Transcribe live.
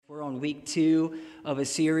on week 2 of a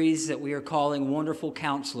series that we are calling Wonderful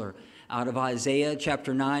Counselor out of Isaiah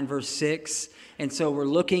chapter 9, verse 6. And so we're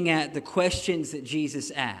looking at the questions that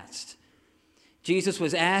Jesus asked. Jesus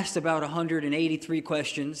was asked about 183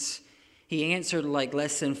 questions. He answered like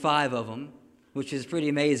less than 5 of them, which is pretty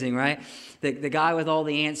amazing, right? The guy with all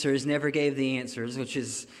the answers never gave the answers, which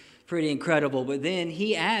is pretty incredible. But then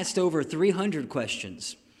he asked over 300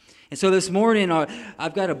 questions. And so this morning,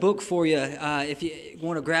 I've got a book for you if you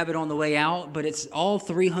want to grab it on the way out, but it's all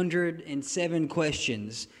 307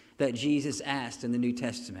 questions that Jesus asked in the New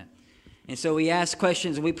Testament. And so we ask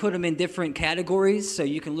questions, and we put them in different categories, so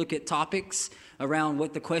you can look at topics around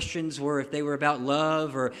what the questions were, if they were about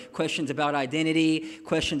love or questions about identity,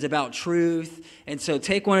 questions about truth. And so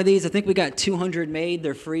take one of these. I think we got 200 made.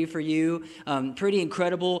 They're free for you. Pretty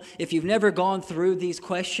incredible. If you've never gone through these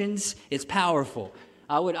questions, it's powerful.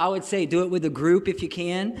 I would say do it with a group if you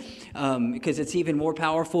can, because it's even more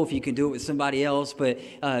powerful if you can do it with somebody else. But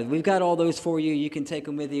we've got all those for you. You can take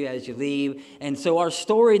them with you as you leave. And so our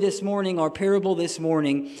story this morning, our parable this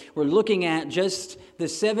morning, we're looking at just the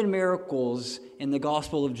 7 miracles in the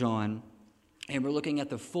Gospel of John. And we're looking at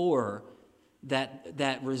the 4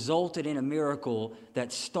 that resulted in a miracle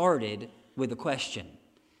that started with a question.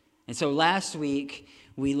 And so last week,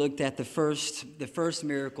 we looked at the first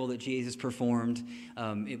miracle that Jesus performed.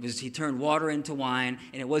 He turned water into wine,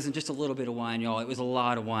 and it wasn't just a little bit of wine, y'all. It was a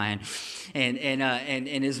lot of wine.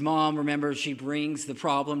 And his mom, remember, she brings the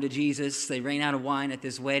problem to Jesus. They ran out of wine at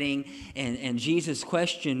this wedding, and Jesus'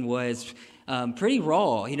 question was pretty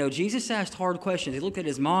raw. You know, Jesus asked hard questions. He looked at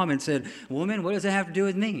his mom and said, "Woman, what does that have to do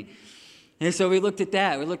with me?" And so we looked at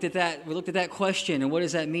that. We looked at that question, and what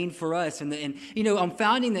does that mean for us? And you know, I'm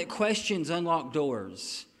finding that questions unlock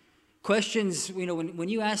doors. Questions, you know, when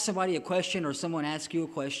you ask somebody a question or someone asks you a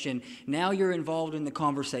question, now you're involved in the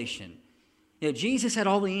conversation. You know, Jesus had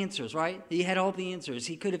all the answers, right? He had all the answers.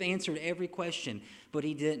 He could have answered every question, but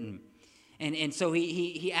he didn't. And so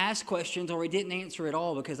he asked questions, or he didn't answer at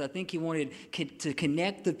all, because I think he wanted to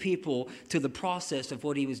connect the people to the process of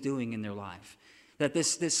what he was doing in their life. That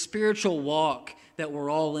this spiritual walk that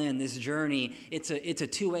we're all in, this journey, it's a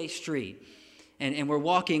two-way street, and we're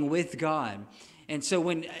walking with God. And so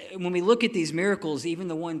when we look at these miracles, even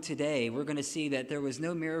the one today, we're going to see that there was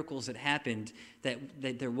no miracles that happened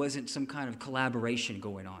that there wasn't some kind of collaboration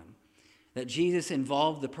going on. That Jesus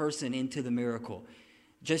involved the person into the miracle.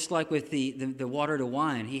 Just like with the water to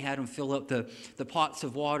wine, he had them fill up the pots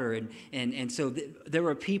of water. And so there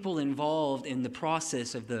were people involved in the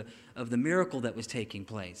process of the miracle that was taking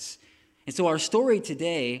place. And so our story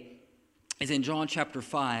today is in John chapter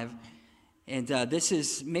 5. And this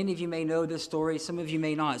is, many of you may know this story, some of you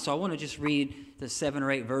may not. So I want to just read the 7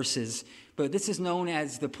 or 8 verses. But this is known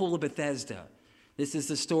as the Pool of Bethesda. This is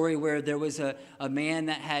the story where there was a man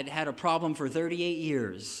that had a problem for 38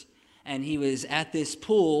 years. And he was at this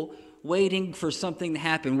pool waiting for something to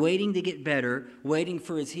happen, waiting to get better, waiting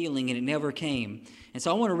for his healing, and it never came. And so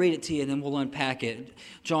I want to read it to you, and then we'll unpack it.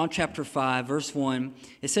 John chapter 5, verse 1.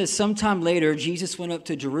 It says, "Sometime later, Jesus went up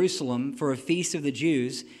to Jerusalem for a feast of the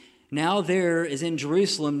Jews. Now there is in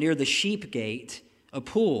Jerusalem near the sheep gate a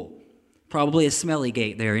pool." Probably a smelly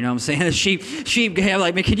gate there, you know what I'm saying? A sheep gate. I'm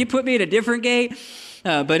like, man, can you put me at a different gate?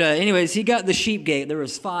 But anyways, he got the sheep gate. There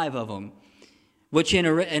was 5 of them, which in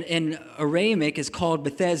Aramaic is called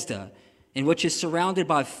Bethesda, and which is surrounded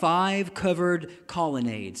by 5 covered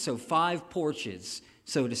colonnades, so 5 porches,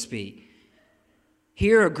 so to speak.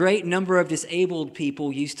 Here a great number of disabled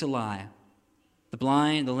people used to lie, the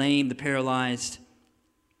blind, the lame, the paralyzed.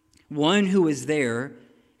 One who was there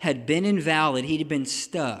had been invalid. He'd been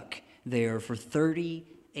stuck there for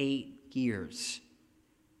 38 years.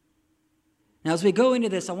 Now, as we go into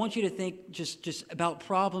this, I want you to think just about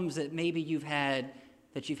problems that maybe you've had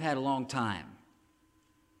a long time.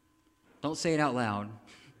 Don't say it out loud.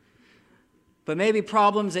 But maybe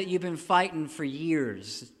problems that you've been fighting for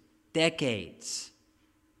years, decades.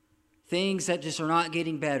 Things that just are not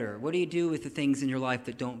getting better. What do you do with the things in your life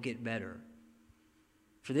that don't get better?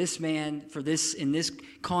 For this man, in this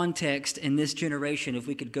context, in this generation, if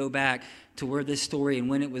we could go back to where this story and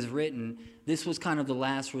when it was written, this was kind of the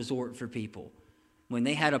last resort for people. When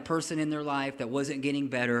they had a person in their life that wasn't getting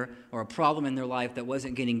better, or a problem in their life that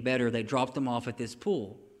wasn't getting better, they dropped them off at this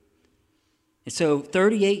pool. And so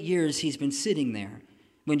 38 years he's been sitting there.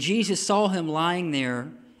 When Jesus saw him lying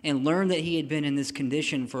there and learned that he had been in this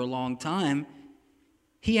condition for a long time,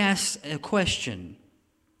 he asked a question.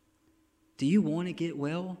 Do you want to get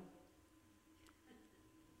well?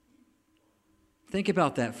 Think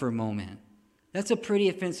about that for a moment. That's a pretty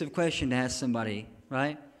offensive question to ask somebody,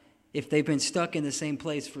 right? if they've been stuck in the same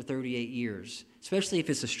place for 38 years, especially if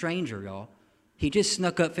it's a stranger, y'all. He just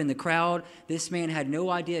snuck up in the crowd. This man had no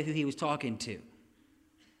idea who he was talking to.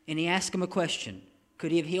 And he asked him a question.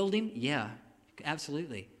 Could he have healed him? Yeah,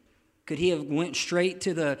 absolutely. Could he have went straight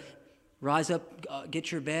to the rise up,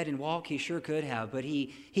 get your bed and walk? He sure could have. But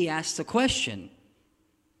he asked the question,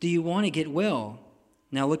 do you want to get well?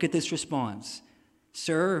 Now look at this response.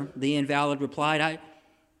 Sir, the invalid replied,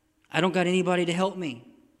 I don't got anybody to help me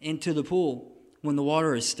into the pool when the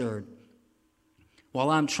water is stirred. While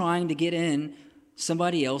I'm trying to get in,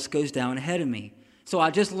 somebody else goes down ahead of me. So I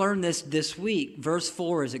just learned this week. Verse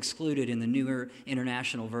 4 is excluded in the Newer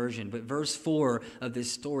International Version, but verse 4 of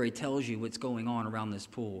this story tells you what's going on around this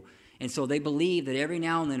pool. And so they believe that every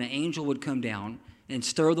now and then an angel would come down and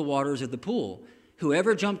stir the waters of the pool.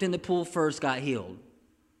 Whoever jumped in the pool first got healed.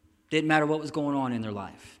 Didn't matter what was going on in their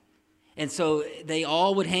life. And so they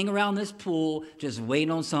all would hang around this pool just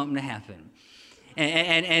waiting on something to happen.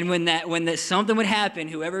 And when something would happen,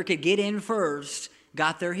 whoever could get in first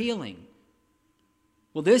got their healing.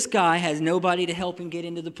 Well, this guy has nobody to help him get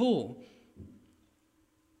into the pool.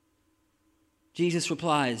 Jesus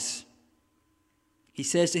replies. He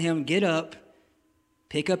says to him, get up,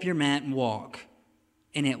 pick up your mat and walk.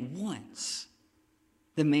 And at once,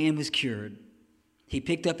 the man was cured. He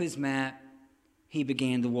picked up his mat. He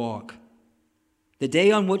began to walk. The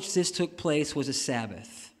day on which this took place was a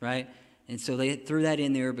Sabbath, right? And so they threw that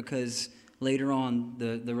in there because later on,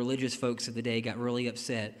 the religious folks of the day got really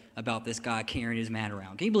upset about this guy carrying his mat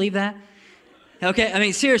around. Can you believe that? Okay, I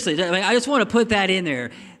mean, seriously, I just want to put that in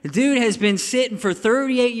there. The dude has been sitting for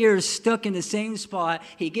 38 years stuck in the same spot.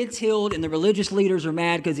 He gets healed, and the religious leaders are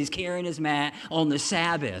mad because he's carrying his mat on the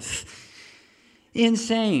Sabbath.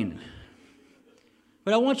 Insane.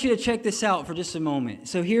 But I want you to check this out for just a moment.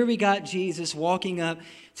 So here we got Jesus walking up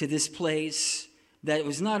to this place that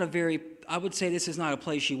was not I would say this is not a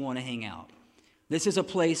place you want to hang out. This is a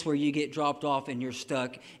place where you get dropped off and you're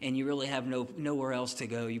stuck and you really have nowhere else to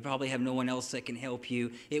go. You probably have no one else that can help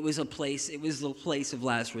you. It was the place of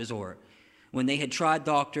last resort. When they had tried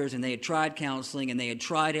doctors and they had tried counseling and they had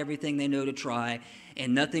tried everything they know to try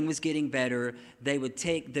and nothing was getting better,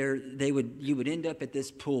 you would end up at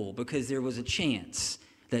this pool because there was a chance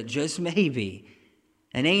that just maybe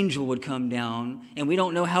an angel would come down, and we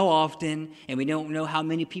don't know how often, and we don't know how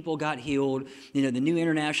many people got healed. You know, the New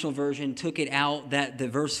International Version took it out, the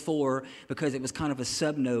verse 4, because it was kind of a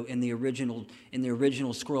subnote in the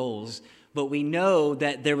original scrolls. But we know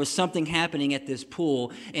that there was something happening at this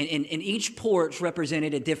pool, and each porch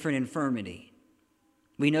represented a different infirmity.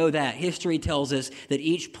 We know that. History tells us that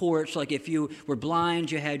each porch, like if you were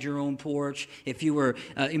blind, you had your own porch. If you were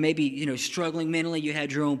maybe struggling mentally, you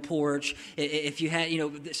had your own porch. If you had,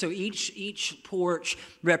 so each porch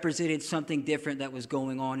represented something different that was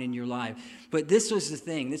going on in your life. But this was the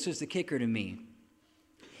thing. This was the kicker to me,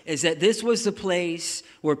 is that this was the place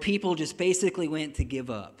where people just basically went to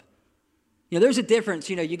give up. There's a difference.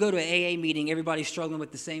 You go to an AA meeting, everybody's struggling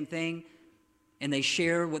with the same thing. And they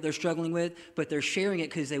share what they're struggling with, but they're sharing it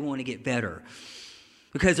because they want to get better.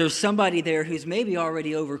 Because there's somebody there who's maybe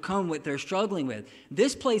already overcome what they're struggling with.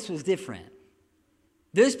 This place was different.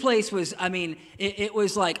 This place was, it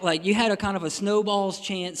was like you had a kind of a snowball's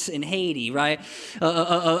chance in Haiti, right,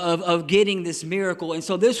 of getting this miracle. And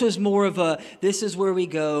so this was more of this is where we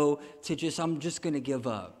go to I'm just going to give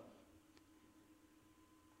up.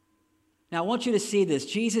 Now, I want you to see this.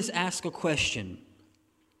 Jesus asked a question.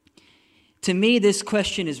 To me, this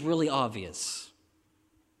question is really obvious,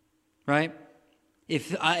 right?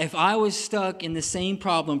 If I was stuck in the same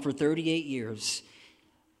problem for 38 years,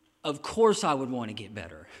 of course I would want to get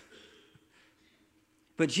better.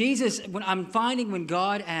 But Jesus, when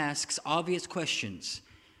God asks obvious questions,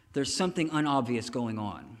 there's something unobvious going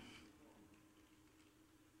on.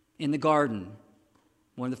 In the garden,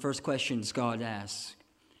 one of the first questions God asks,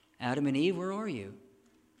 Adam and Eve, where are you?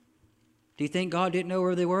 Do you think God didn't know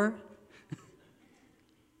where they were?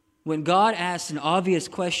 When God asks an obvious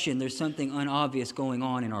question, there's something unobvious going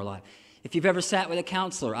on in our life. If you've ever sat with a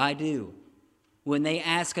counselor, I do. When they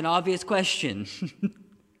ask an obvious question,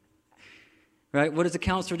 right? What does a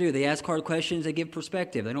counselor do? They ask hard questions, they give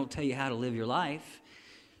perspective. They don't tell you how to live your life.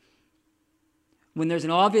 When there's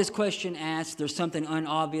an obvious question asked, there's something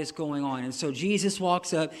unobvious going on. And so Jesus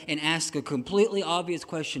walks up and asks a completely obvious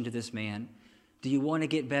question to this man. Do you want to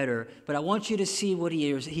get better? But I want you to see what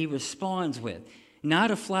he responds with.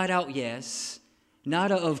 Not a flat out yes,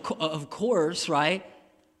 not a of course, right?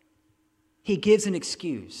 He gives an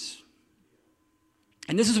excuse.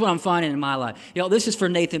 And this is what I'm finding in my life. This is for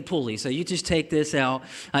Nathan Pulley, so you just take this out.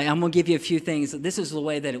 I'm going to give you a few things. This is the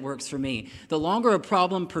way that it works for me. The longer a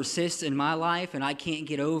problem persists in my life and I can't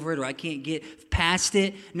get over it or I can't get past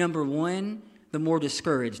it, number one, the more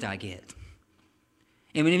discouraged I get.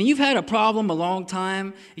 And when you've had a problem a long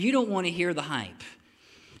time, you don't want to hear the hype.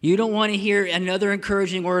 You don't want to hear another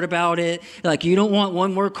encouraging word about it. Like, you don't want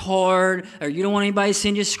one more card, or you don't want anybody to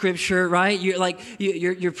send you scripture, right?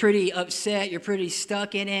 You're pretty upset. You're pretty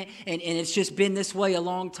stuck in it, and it's just been this way a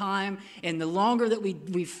long time. And the longer that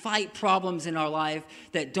we fight problems in our life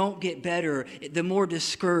that don't get better, the more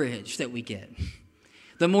discouraged that we get,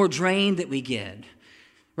 the more drained that we get,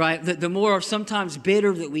 right? The more sometimes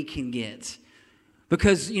bitter that we can get.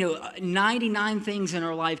 Because, 99 things in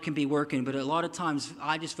our life can be working, but a lot of times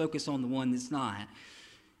I just focus on the one that's not.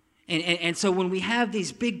 And so when we have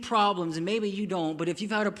these big problems, and maybe you don't, but if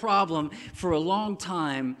you've had a problem for a long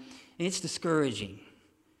time, it's discouraging.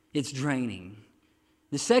 It's draining.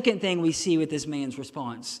 The second thing we see with this man's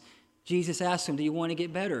response, Jesus asked him, do you want to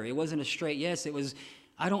get better? It wasn't a straight yes. It was,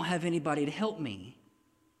 I don't have anybody to help me.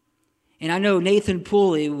 And I know Nathan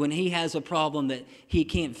Pulley, when he has a problem that he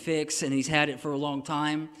can't fix and he's had it for a long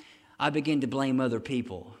time, I begin to blame other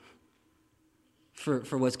people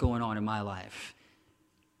for what's going on in my life.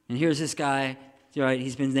 And here's this guy, right?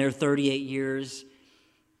 He's been there 38 years.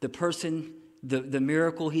 The person, the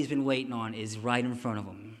miracle he's been waiting on is right in front of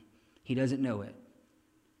him. He doesn't know it.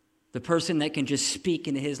 The person that can just speak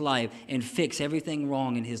into his life and fix everything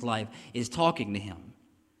wrong in his life is talking to him.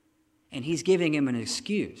 And he's giving him an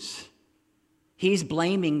excuse. He's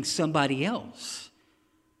blaming somebody else.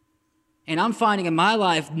 And I'm finding in my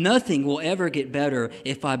life, nothing will ever get better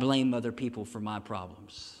if I blame other people for my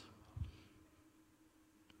problems.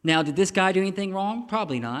 Now, did this guy do anything wrong?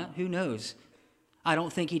 Probably not. Who knows? I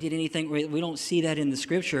don't think he did anything. We don't see that in the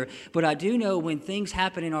scripture. But I do know when things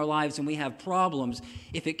happen in our lives and we have problems,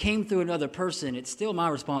 if it came through another person, it's still my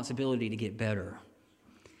responsibility to get better.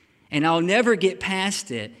 And I'll never get past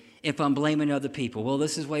it if I'm blaming other people. Well,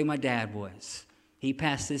 this is the way my dad was. He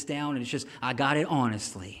passed this down, and it's just, I got it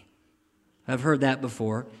honestly. I've heard that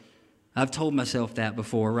before. I've told myself that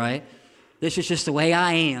before, right? This is just the way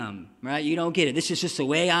I am, right? You don't get it. This is just the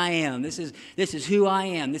way I am. This is who I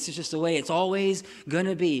am. This is just the way it's always going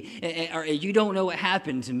to be. Or you don't know what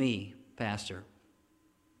happened to me, Pastor.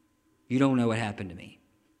 You don't know what happened to me.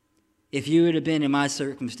 If you would have been in my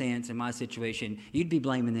circumstance, in my situation, you'd be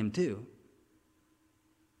blaming them too.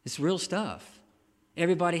 It's real stuff.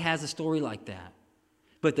 Everybody has a story like that.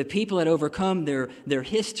 But the people that overcome their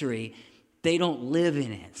history, they don't live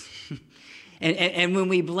in it. and when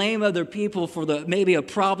we blame other people for maybe a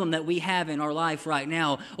problem that we have in our life right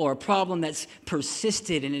now, or a problem that's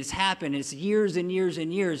persisted and it's happened, it's years and years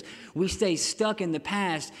and years, we stay stuck in the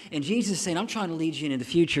past. And Jesus is saying, I'm trying to lead you into the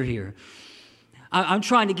future here. I'm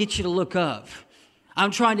trying to get you to look up.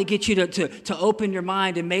 I'm trying to get you to open your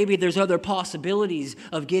mind, and maybe there's other possibilities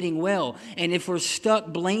of getting well. And if we're stuck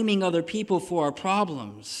blaming other people for our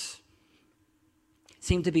problems,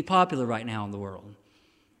 seem to be popular right now in the world.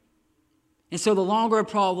 And so the longer a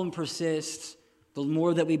problem persists, the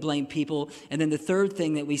more that we blame people. And then the third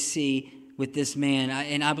thing that we see with this man,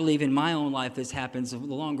 and I believe in my own life this happens, the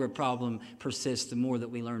longer a problem persists, the more that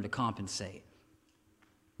we learn to compensate,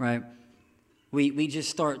 right? We just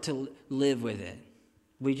start to live with it.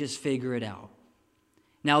 We just figure it out.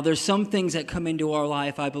 Now, there's some things that come into our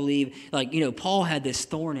life, I believe, like, Paul had this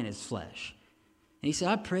thorn in his flesh. And he said,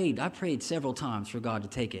 I prayed several times for God to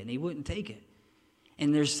take it, and he wouldn't take it.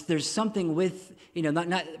 And there's something with,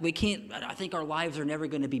 we can't, I think our lives are never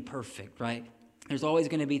going to be perfect, right? There's always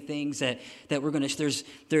going to be things that we're going to,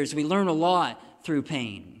 we learn a lot through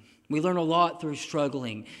pain. We learn a lot through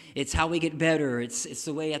struggling. It's how we get better. It's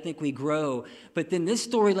the way I think we grow. But then this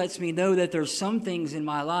story lets me know that there's some things in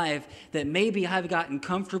my life that maybe I've gotten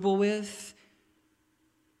comfortable with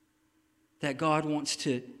that God wants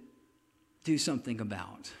to do something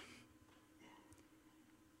about.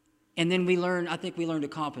 And then I think we learn to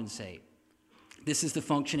compensate. This is the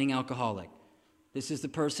functioning alcoholic. This is the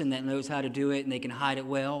person that knows how to do it and they can hide it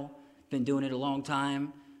well, been doing it a long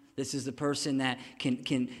time. This is the person that can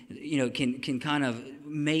kind of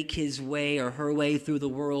make his way or her way through the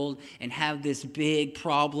world and have this big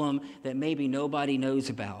problem that maybe nobody knows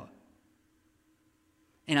about.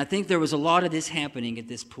 And I think there was a lot of this happening at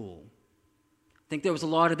this pool. I think there was a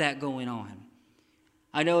lot of that going on.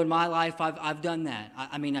 I know in my life I've done that.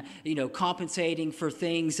 I mean, compensating for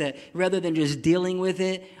things that rather than just dealing with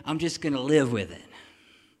it, I'm just going to live with it.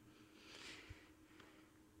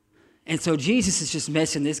 And so Jesus is just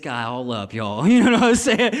messing this guy all up, y'all. You know what I'm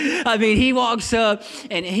saying? I mean, he walks up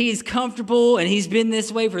and he's comfortable and he's been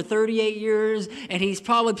this way for 38 years and he's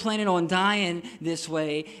probably planning on dying this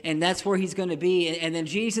way, and that's where he's going to be. And then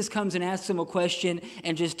Jesus comes and asks him a question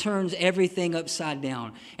and just turns everything upside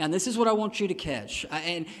down. And this is what I want you to catch.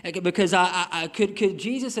 Because could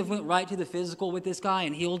Jesus have went right to the physical with this guy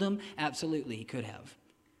and healed him? Absolutely, he could have.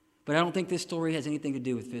 But I don't think this story has anything to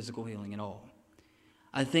do with physical healing at all.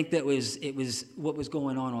 I think it was what was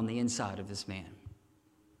going on the inside of this man.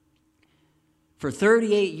 For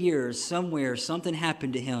 38 years, somewhere, something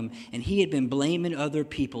happened to him, and he had been blaming other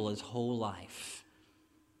people his whole life.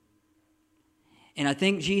 And I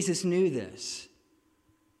think Jesus knew this.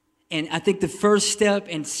 And I think the first step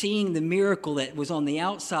in seeing the miracle that was on the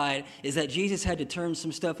outside is that Jesus had to turn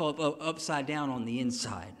some stuff upside down on the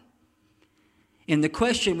inside. And the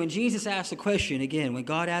question, when Jesus asked a question, again, when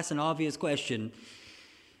God asks an obvious question,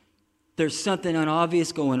 there's something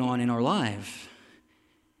unobvious going on in our life.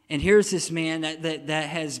 And here's this man that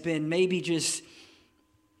has been maybe just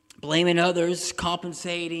blaming others,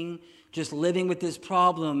 compensating, just living with this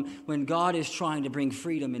problem when God is trying to bring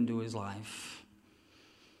freedom into his life.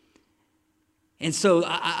 And so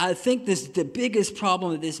I think the biggest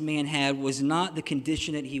problem that this man had was not the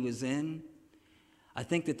condition that he was in. I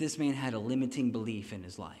think that this man had a limiting belief in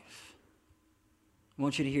his life. I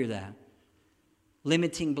want you to hear that.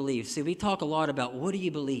 Limiting belief. See, we talk a lot about, what do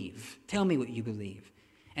you believe? Tell me what you believe.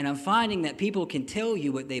 And I'm finding that people can tell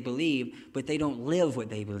you what they believe, but they don't live what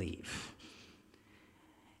they believe.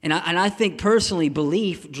 And I think personally,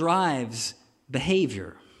 belief drives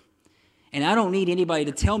behavior. And I don't need anybody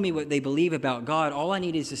to tell me what they believe about God. All I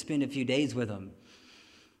need is to spend a few days with them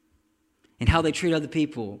and how they treat other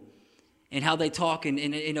people, and how they talk, and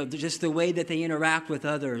you know, just the way that they interact with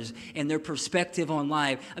others and their perspective on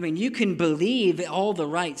life. I mean, you can believe all the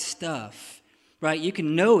right stuff, right? You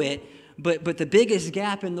can know it, but the biggest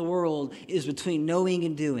gap in the world is between knowing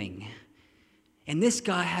and doing. And this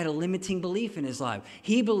guy had a limiting belief in his life.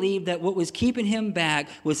 He believed that what was keeping him back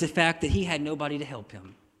was the fact that he had nobody to help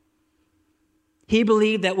him. He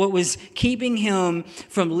believed that what was keeping him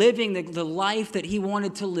from living the life that he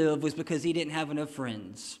wanted to live was because he didn't have enough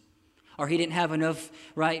friends. Or he didn't have enough,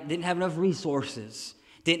 right? Didn't have enough resources,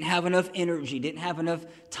 didn't have enough energy, didn't have enough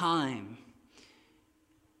time.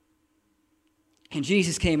 And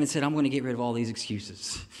Jesus came and said, I'm going to get rid of all these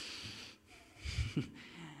excuses.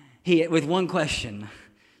 With one question.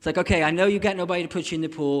 It's like, okay, I know you've got nobody to put you in the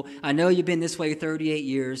pool. I know you've been this way 38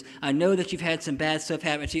 years. I know that you've had some bad stuff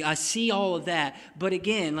happen to you. I see all of that. But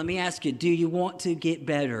again, let me ask you, do you want to get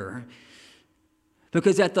better?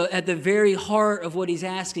 Because at the very heart of what he's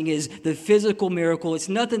asking is the physical miracle. It's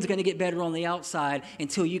nothing's going to get better on the outside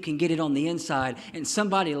until you can get it on the inside. And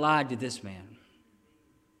somebody lied to this man.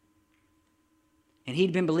 And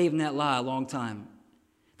he'd been believing that lie a long time.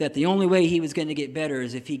 That the only way he was going to get better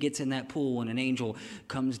is if he gets in that pool and an angel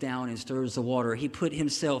comes down and stirs the water. He put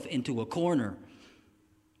himself into a corner.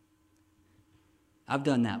 I've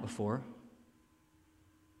done that before.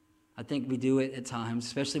 I think we do it at times,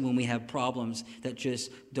 especially when we have problems that just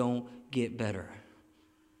don't get better.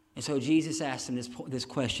 And so Jesus asked him this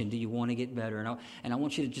question, do you want to get better? And I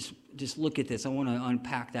want you to just look at this. I want to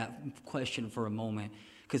unpack that question for a moment.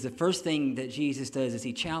 Because the first thing that Jesus does is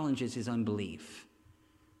he challenges his unbelief.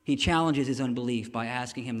 He challenges his unbelief by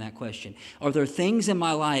asking him that question. Are there things in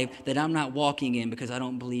my life that I'm not walking in because I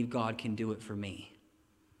don't believe God can do it for me?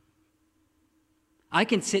 I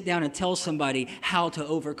can sit down and tell somebody how to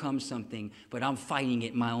overcome something, but I'm fighting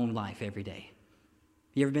it in my own life every day.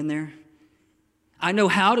 You ever been there? I know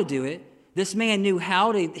how to do it. This man knew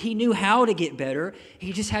how to get better.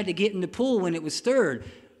 He just had to get in the pool when it was stirred,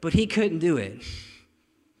 but he couldn't do it.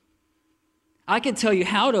 I can tell you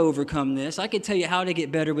how to overcome this. I can tell you how to get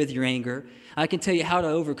better with your anger. I can tell you how to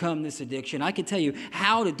overcome this addiction. I can tell you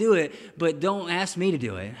how to do it, but don't ask me to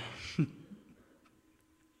do it.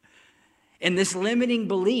 And this limiting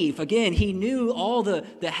belief, again, he knew all the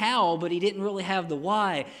how, but he didn't really have the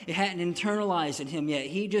why. It hadn't internalized in him yet.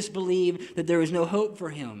 He just believed that there was no hope for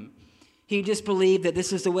him. He just believed that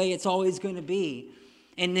this is the way it's always going to be.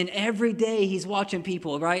 And then every day he's watching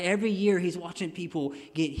people, right? Every year he's watching people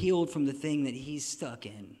get healed from the thing that he's stuck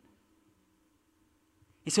in.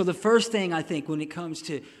 And so the first thing I think when it comes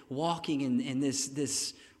to walking in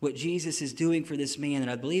this what Jesus is doing for this man, and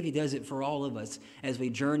I believe he does it for all of us as we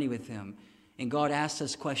journey with him, and God asks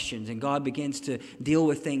us questions, and God begins to deal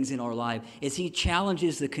with things in our life, is he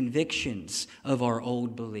challenges the convictions of our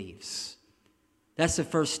old beliefs. That's the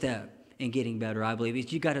first step in getting better, I believe,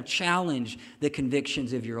 is you got to challenge the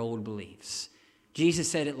convictions of your old beliefs. Jesus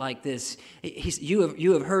said it like this.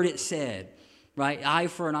 You have heard it said, right? Eye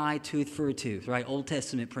for an eye, tooth for a tooth, right? Old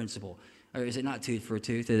Testament principle. Or is it not tooth for a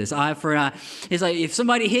tooth? It is eye for an eye. It's like if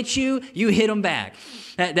somebody hits you, you hit them back.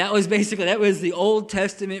 That was the Old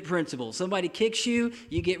Testament principle. Somebody kicks you,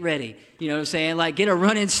 you get ready. You know what I'm saying? Like get a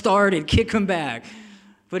running start and kick them back.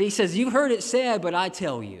 But he says, you've heard it said, but I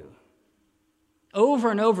tell you. Over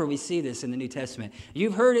and over we see this in the New Testament.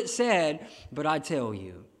 You've heard it said, but I tell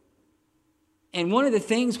you. And one of the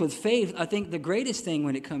things with faith, I think the greatest thing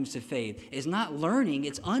when it comes to faith is not learning,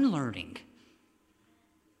 it's unlearning.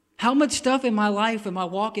 How much stuff in my life am I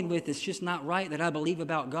walking with that's just not right that I believe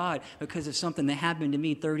about God because of something that happened to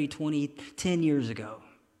me 30, 20, 10 years ago?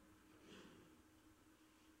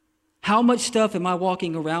 How much stuff am I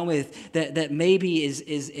walking around with that maybe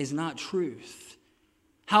is not truth?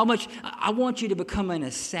 How much? I want you to become an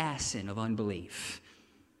assassin of unbelief.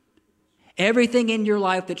 Everything in your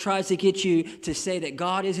life that tries to get you to say that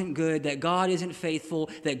God isn't good, that God isn't faithful,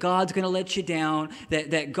 that God's going to let you down,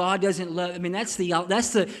 that God doesn't love. I mean, that's the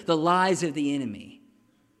lies of the enemy.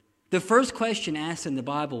 The first question asked in the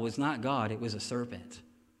Bible was not God, it was a serpent.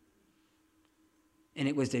 And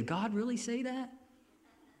it was, did God really say that?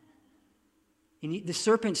 And the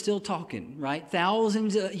serpent's still talking, right?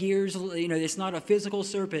 Thousands of years, it's not a physical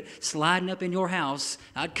serpent sliding up in your house.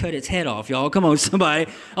 I'd cut its head off, y'all. Come on,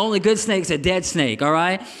 somebody. Only good snake's a dead snake, all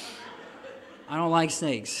right? I don't like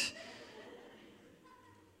snakes.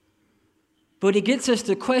 But he gets us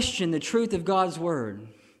to question the truth of God's word.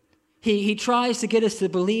 He tries to get us to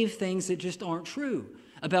believe things that just aren't true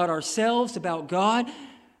about ourselves, about God.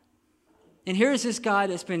 And here's this guy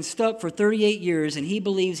that's been stuck for 38 years, and he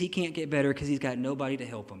believes he can't get better because he's got nobody to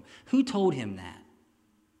help him. Who told him that?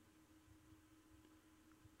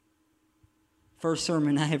 First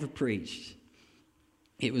sermon I ever preached.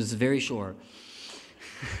 It was very short.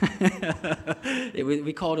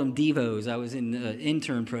 We called them devos. I was in the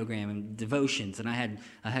intern program and devotions, and I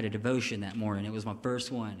had a devotion that morning. It was my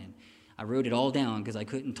first one, and I wrote it all down because I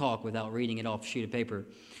couldn't talk without reading it off a sheet of paper.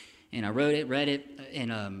 And I read it,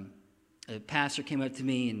 and a pastor came up to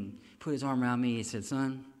me and put his arm around me. He said,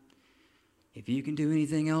 son, if you can do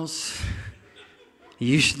anything else,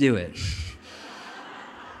 you should do it.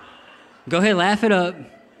 Go ahead, laugh it up.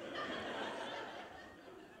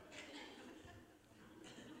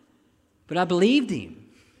 But I believed him.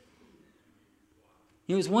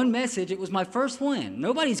 It was one message. It was my first one.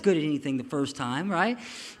 Nobody's good at anything the first time, right?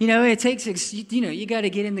 It takes, you got to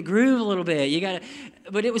get in the groove a little bit.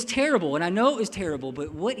 But it was terrible, and I know it was terrible,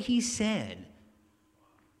 but what he said,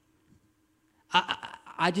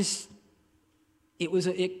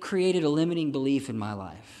 it created a limiting belief in my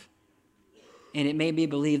life. And it made me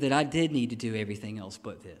believe that I did need to do everything else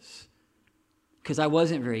but this. Because I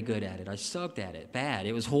wasn't very good at it. I sucked at it bad.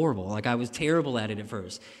 It was horrible. Like I was terrible at it at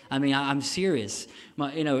first. I mean, I'm serious.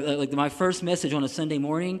 My first message on a Sunday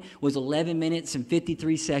morning was 11 minutes and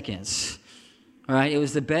 53 seconds. All right? It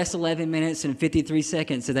was the best 11 minutes and 53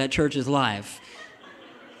 seconds of that church's life.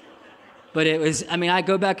 But it was, I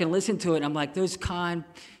go back and listen to it, and I'm like, those kind,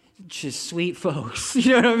 just sweet folks.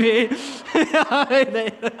 You know what I mean?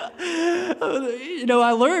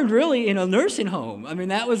 I learned really in a nursing home.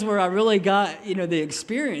 That was where I really got, the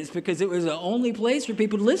experience, because it was the only place for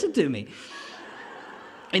people to listen to me.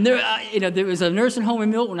 And there was a nursing home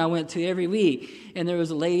in Milton I went to every week, and there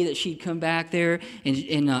was a lady that she'd come back there,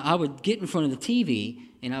 and I would get in front of the TV,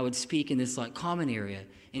 and I would speak in this common area,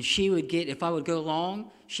 and she would get, if I would go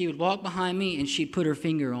long, she would walk behind me, and she'd put her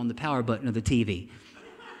finger on the power button of the TV.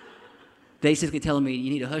 Basically telling me, you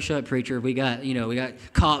need to hush up, preacher. We got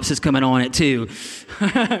cops that's coming on it too.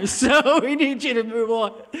 So we need you to move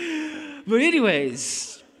on. But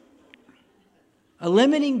anyways, a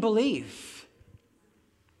limiting belief.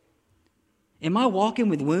 Am I walking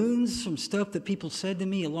with wounds from stuff that people said to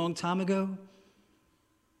me a long time ago?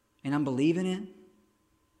 And I'm believing it?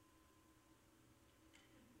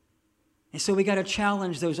 And so we got to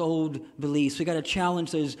challenge those old beliefs. We got to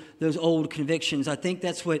challenge those old convictions. I think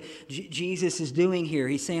that's what Jesus is doing here.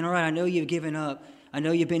 He's saying, all right, I know you've given up. I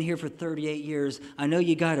know you've been here for 38 years. I know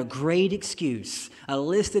you got a great excuse, a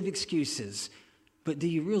list of excuses. But do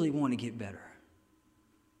you really want to get better?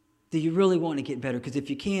 Do you really want to get better? Because if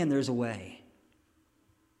you can, there's a way.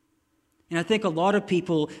 And I think a lot of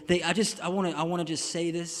people, I want to just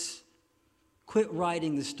say this. Quit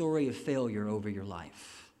writing the story of failure over your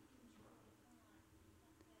life.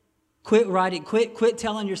 Quit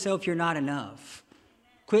telling yourself you're not enough.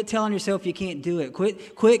 Quit telling yourself you can't do it.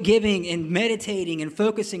 Quit giving and meditating and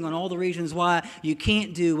focusing on all the reasons why you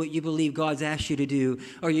can't do what you believe God's asked you to do,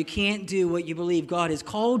 or you can't do what you believe God has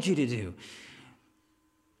called you to do.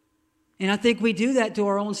 And I think we do that to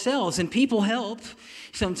our own selves. And people help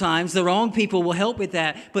sometimes. The wrong people will help with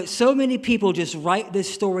that. But so many people just write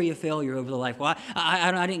this story of failure over the life. Well,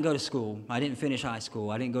 I didn't go to school. I didn't finish high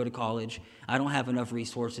school. I didn't go to college. I don't have enough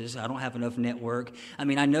resources. I don't have enough network. I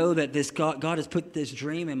mean, I know that this God has put this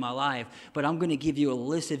dream in my life, but I'm going to give you a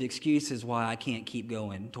list of excuses why I can't keep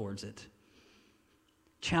going towards it.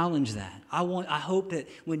 Challenge that. I hope that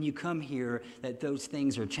when you come here that those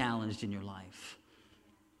things are challenged in your life.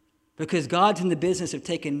 Because God's in the business of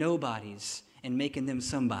taking nobodies and making them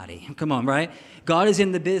somebody. Come on, right? God is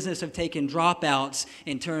in the business of taking dropouts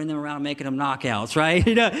and turning them around and making them knockouts, right?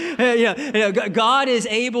 God is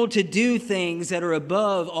able to do things that are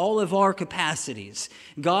above all of our capacities.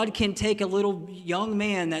 God can take a little young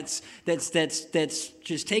man that's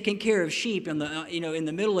just taking care of sheep in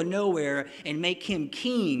the middle of nowhere and make him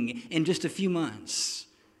king in just a few months.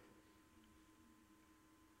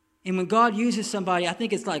 And when God uses somebody, I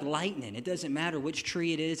think it's like lightning. It doesn't matter which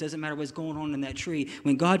tree it is. It doesn't matter what's going on in that tree.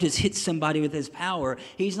 When God just hits somebody with his power,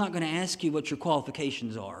 he's not going to ask you what your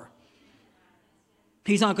qualifications are.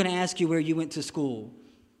 He's not going to ask you where you went to school.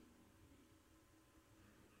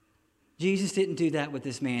 Jesus didn't do that with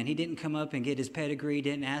this man. He didn't come up and get his pedigree,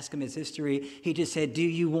 didn't ask him his history. He just said, do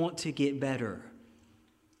you want to get better?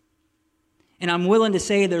 And I'm willing to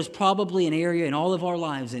say there's probably an area in all of our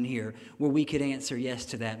lives in here where we could answer yes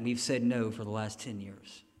to that, and we've said no for the last 10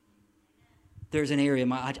 years. There's an area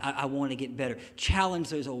I want to get better. Challenge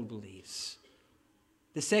those old beliefs.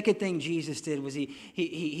 The second thing Jesus did was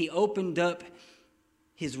he opened up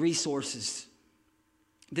his resources.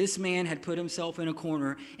 This man had put himself in a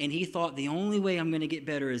corner, and he thought the only way I'm going to get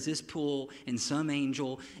better is this pool and some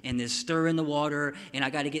angel and this stir in the water, and I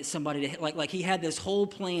got to get somebody to, like he had this whole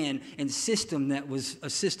plan and system that was a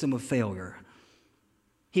system of failure.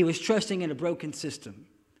 He was trusting in a broken system.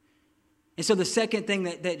 And so the second thing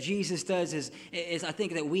that Jesus does is I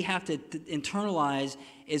think that we have to internalize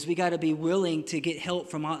is we got to be willing to get help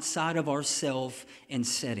from outside of ourselves and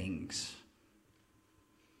settings.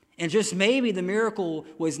 And just maybe the miracle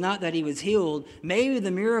was not that he was healed. Maybe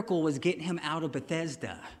the miracle was getting him out of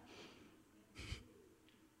Bethesda.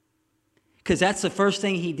 Because that's the first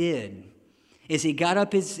thing he did. Is he got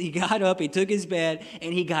up, he took his bed,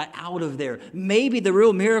 and he got out of there. Maybe the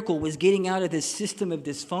real miracle was getting out of this system of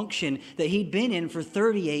dysfunction that he'd been in for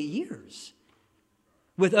 38 years.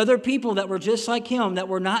 With other people that were just like him that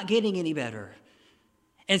were not getting any better.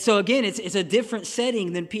 And so again, it's a different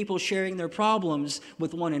setting than people sharing their problems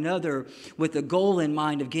with one another with the goal in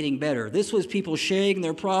mind of getting better. This was people sharing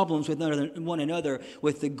their problems with one another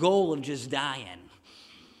with the goal of just dying.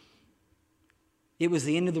 It was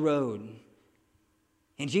the end of the road.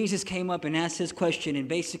 And Jesus came up and asked this question and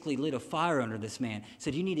basically lit a fire under this man.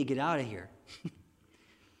 Said, you need to get out of here.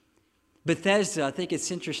 Bethesda, I think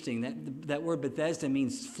it's interesting. That word Bethesda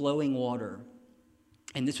means flowing water.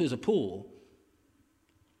 And this was a pool.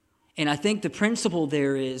 And I think the principle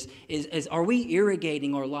there is are we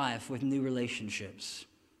irrigating our life with new relationships?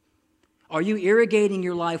 Are you irrigating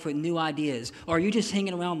your life with new ideas? Or are you just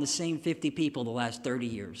hanging around the same 50 people the last 30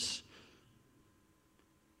 years?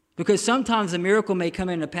 Because sometimes a miracle may come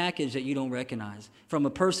in a package that you don't recognize, from a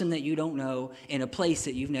person that you don't know, in a place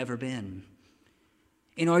that you've never been.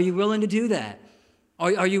 And are you willing to do that?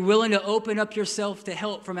 Are you willing to open up yourself to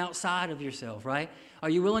help from outside of yourself, right? Are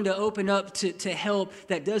you willing to open up to help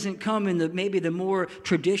that doesn't come in maybe the more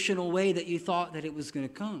traditional way that you thought that it was going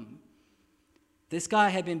to come? This guy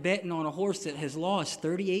had been betting on a horse that has lost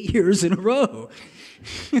 38 years in a row.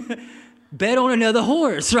 Bet on another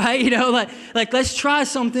horse, right? Like let's try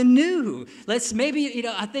something new. Let's maybe,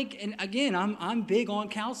 I think, and again, I'm big on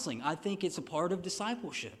counseling. I think it's a part of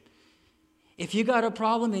discipleship. If you got a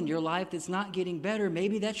problem in your life that's not getting better,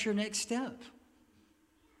 maybe that's your next step.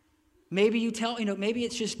 Maybe maybe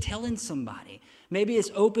it's just telling somebody. Maybe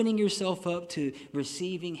it's opening yourself up to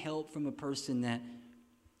receiving help from a person that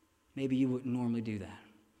maybe you wouldn't normally do that.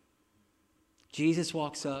 Jesus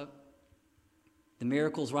walks up, the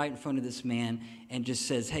miracle's right in front of this man, and just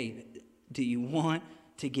says, hey, do you want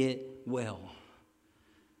to get well?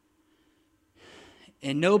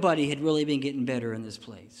 And nobody had really been getting better in this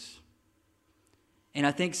place. And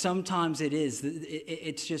I think sometimes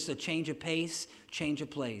it's just a change of pace, change of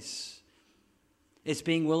place. It's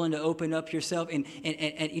being willing to open up yourself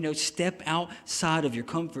and step outside of your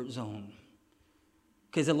comfort zone.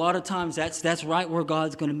 Because a lot of times that's right where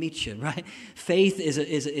God's going to meet you, right? Faith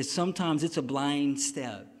is sometimes it's a blind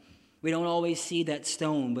step. We don't always see that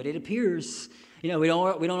stone, but it appears. We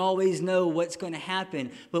don't always know what's going to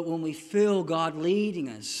happen. But when we feel God leading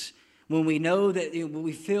us, When we know that, when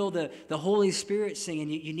we feel the Holy Spirit saying,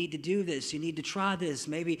 you need to do this, you need to try this,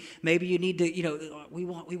 maybe you need to, we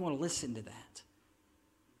want to listen to that.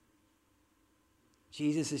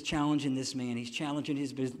 Jesus is challenging this man. He's challenging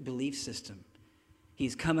his belief system.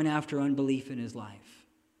 He's coming after unbelief in his life.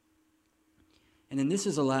 And then this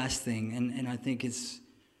is the last thing, and I think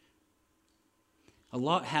a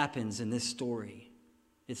lot happens in this story.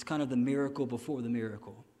 It's kind of the miracle before the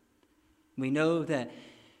miracle. We know that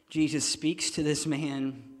Jesus speaks to this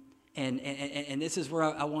man, and this is where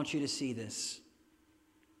I want you to see this.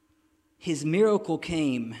 His miracle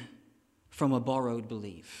came from a borrowed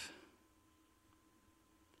belief.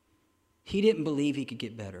 He didn't believe he could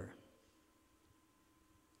get better.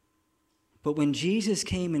 But when Jesus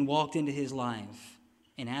came and walked into his life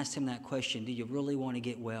and asked him that question, do you really want to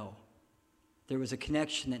get well? There was a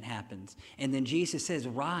connection that happened. And then Jesus says,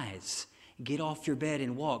 rise, get off your bed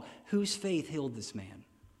and walk. Whose faith healed this man?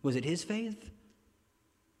 Was it his faith?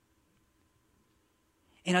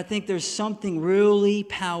 And I think there's something really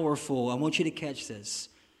powerful, I want you to catch this,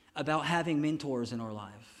 about having mentors in our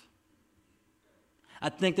life. I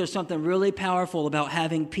think there's something really powerful about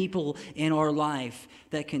having people in our life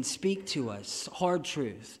that can speak to us hard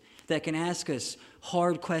truth, that can ask us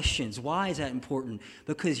hard questions. Why is that important?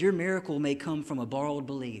 Because your miracle may come from a borrowed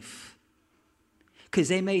belief. Because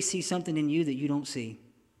they may see something in you that you don't see.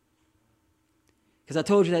 Because I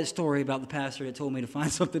told you that story about the pastor that told me to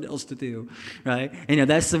find something else to do, right? And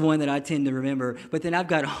that's the one that I tend to remember. But then I've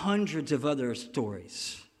got hundreds of other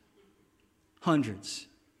stories. Hundreds.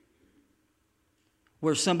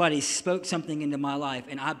 Where somebody spoke something into my life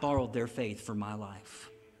and I borrowed their faith for my life.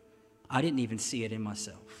 I didn't even see it in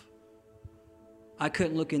myself. I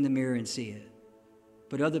couldn't look in the mirror and see it.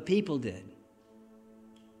 But other people did.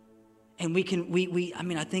 And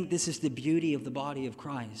I think this is the beauty of the body of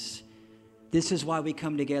Christ. This is why we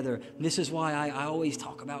come together. This is why I always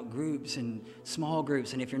talk about groups and small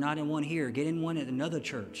groups. And if you're not in one here, get in one at another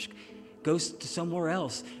church. Go to somewhere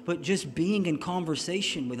else. But just being in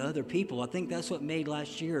conversation with other people, I think that's what made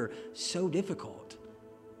last year so difficult.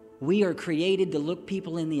 We are created to look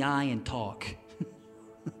people in the eye and talk.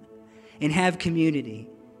 And have community.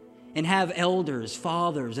 And have elders,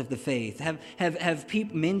 fathers of the faith. Have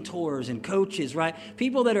people, mentors and coaches, right?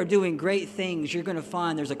 People that are doing great things, you're going to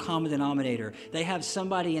find there's a common denominator. They have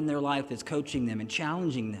somebody in their life that's coaching them and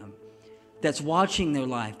challenging them. That's watching their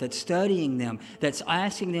life, that's studying them, that's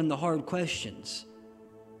asking them the hard questions.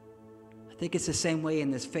 I think it's the same way in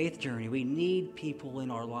this faith journey. We need people in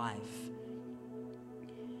our life.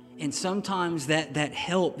 And sometimes that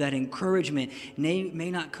help, that encouragement may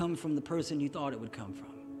not come from the person you thought it would come from.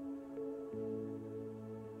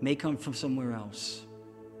 May come from somewhere else.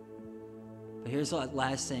 But here's the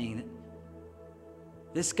last thing.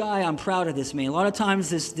 This guy, I'm proud of this man. A lot of times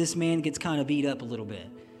this man gets kind of beat up a little bit.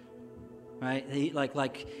 Right?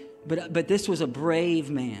 But this was a brave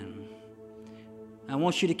man. I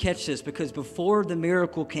want you to catch this because before the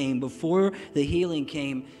miracle came, before the healing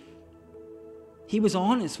came, he was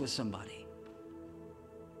honest with somebody.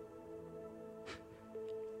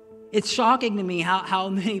 It's shocking to me how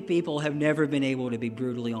many people have never been able to be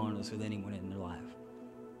brutally honest with anyone in their life.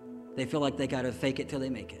 They feel like they got to fake it till they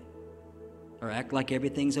make it. Or act like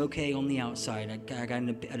everything's okay on the outside. I got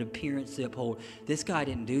an appearance to uphold. This guy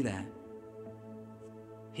didn't do that.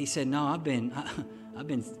 He said, no, I've been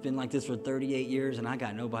like this for 38 years and I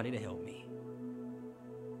got nobody to help me.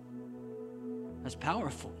 That's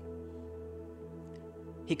powerful.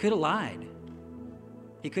 He could have lied.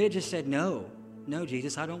 He could have just said, no,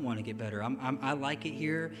 Jesus, I don't want to get better. I like it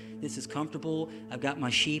here. This is comfortable. I've got my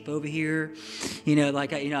sheep over here.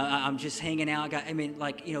 I'm just hanging out.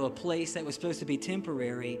 A place that was supposed to be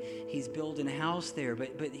temporary. He's building a house there,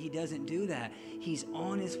 but he doesn't do that. He's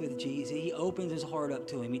honest with Jesus. He opens his heart up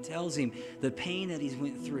to him. He tells him the pain that he's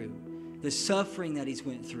went through, the suffering that he's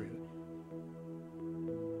went through.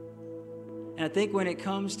 And I think when it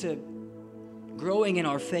comes to growing in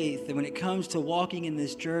our faith and when it comes to walking in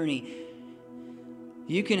this journey,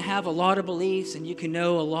 you can have a lot of beliefs and you can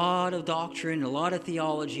know a lot of doctrine, a lot of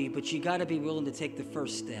theology, but you got to be willing to take the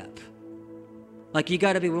first step. You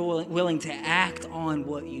got to be willing to act on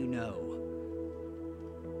what you know.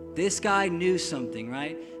 This guy knew something,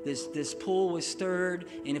 right? This pool was stirred,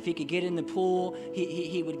 and if he could get in the pool,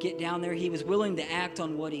 he would get down there. He was willing to act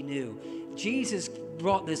on what he knew. Jesus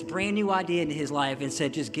brought this brand new idea into his life and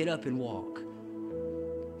said, just get up and walk.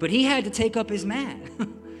 But he had to take up his mat.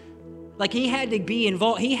 He had to be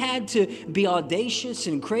involved. He had to be audacious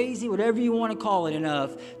and crazy, whatever you want to call it,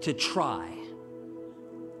 enough to try.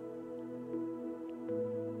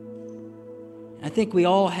 I think we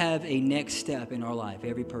all have a next step in our life,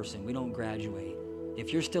 every person. We don't graduate.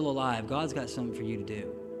 If you're still alive, God's got something for you to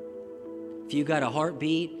do. If you got a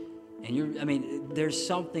heartbeat and there's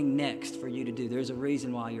something next for you to do. There's a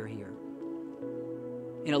reason why you're here.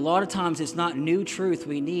 And a lot of times it's not new truth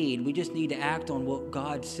we need. We just need to act on what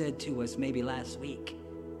God said to us maybe last week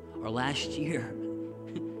or last year.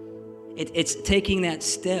 It's taking that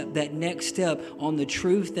step, that next step on the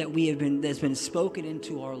truth that's been spoken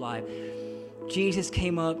into our life. Jesus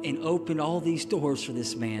came up and opened all these doors for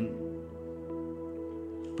this man.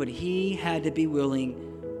 But he had to be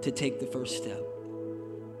willing to take the first step.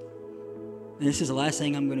 And this is the last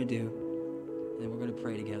thing I'm going to do. And we're going to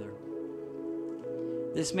pray together.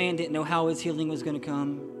 This man didn't know how his healing was going to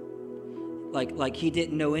come. Like he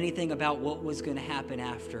didn't know anything about what was going to happen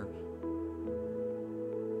after.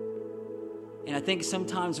 And I think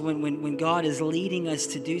sometimes when God is leading us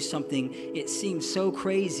to do something, it seems so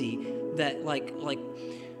crazy that like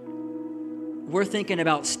we're thinking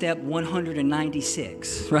about step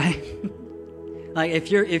 196, right? Like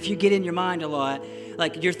if you get in your mind a lot,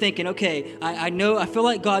 like you're thinking, okay, I feel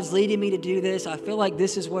like God's leading me to do this. I feel like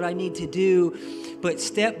this is what I need to do, but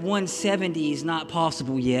step 170 is not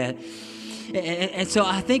possible yet. And so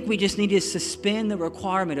I think we just need to suspend the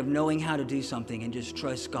requirement of knowing how to do something and just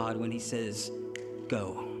trust God when he says,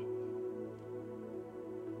 go.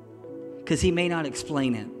 Because he may not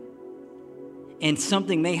explain it. And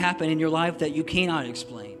something may happen in your life that you cannot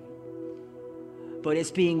explain. But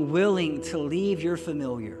it's being willing to leave your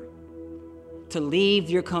familiar, to leave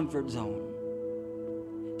your comfort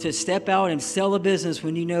zone, to step out and sell a business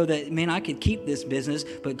when you know that, man, I could keep this business,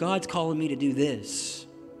 but God's calling me to do this.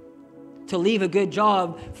 To leave a good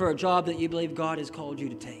job for a job that you believe God has called you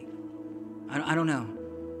to take. I don't know.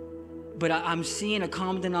 But I'm seeing a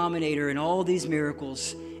common denominator in all these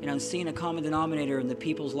miracles, and I'm seeing a common denominator in the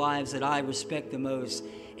people's lives that I respect the most,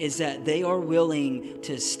 is that they are willing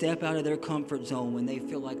to step out of their comfort zone when they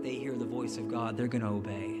feel like they hear the voice of God. They're going to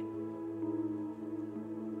obey.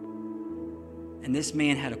 And this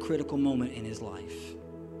man had a critical moment in his life.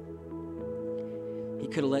 He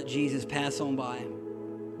could have let Jesus pass on by,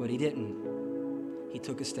 but he didn't. He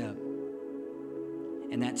took a step.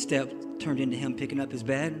 And that step turned into him picking up his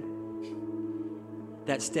bed.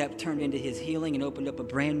 That step turned into his healing and opened up a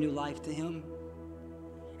brand new life to him.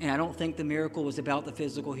 And I don't think the miracle was about the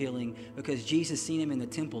physical healing, because Jesus seen him in the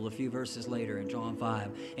temple a few verses later in John 5.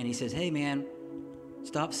 And he says, hey man,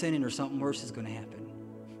 stop sinning or something worse is going to happen.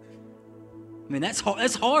 I mean, that's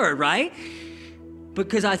hard, right?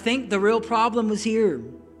 Because I think the real problem was here.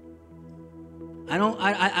 I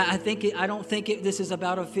don't think this is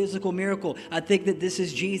about a physical miracle. I think that this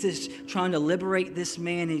is Jesus trying to liberate this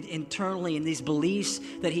man internally in these beliefs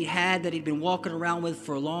that he had, that he'd been walking around with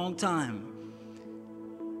for a long time.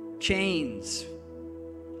 Chains.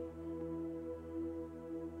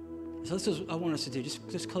 So this is what I want us to do.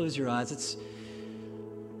 Just close your eyes.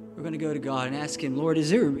 We're going to go to God and ask him, Lord, is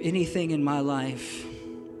there anything in my life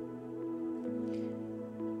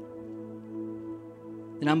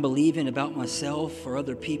that I'm believing about myself or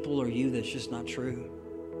other people or you that's just not true?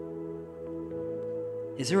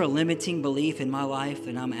 Is there a limiting belief in my life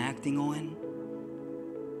that I'm acting on?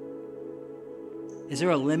 Is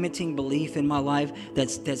there a limiting belief in my life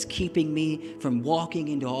that's keeping me from walking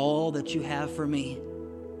into all that you have for me?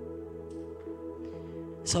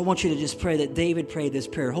 So I want you to just pray that David prayed this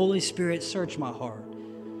prayer. Holy Spirit, search my heart.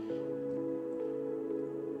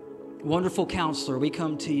 Wonderful Counselor, we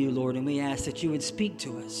come to you, Lord, and we ask that you would speak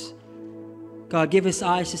to us. God, give us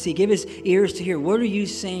eyes to see. Give us ears to hear. What are you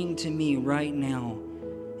saying to me right now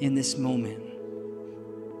in this moment?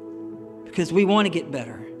 Because we want to get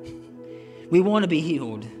better. We want to be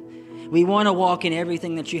healed. We want to walk in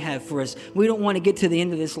everything that you have for us. We don't want to get to the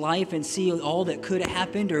end of this life and see all that could have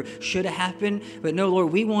happened or should have happened. But no,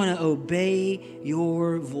 Lord, we want to obey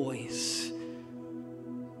your voice.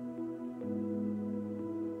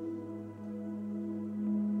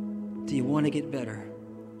 Do you want to get better?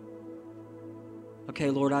 Okay,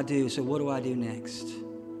 Lord, I do. So what do I do next?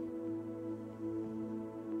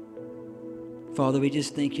 Father, we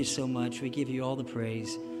just thank you so much. We give you all the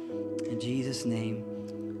praise. In Jesus' name,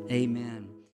 amen.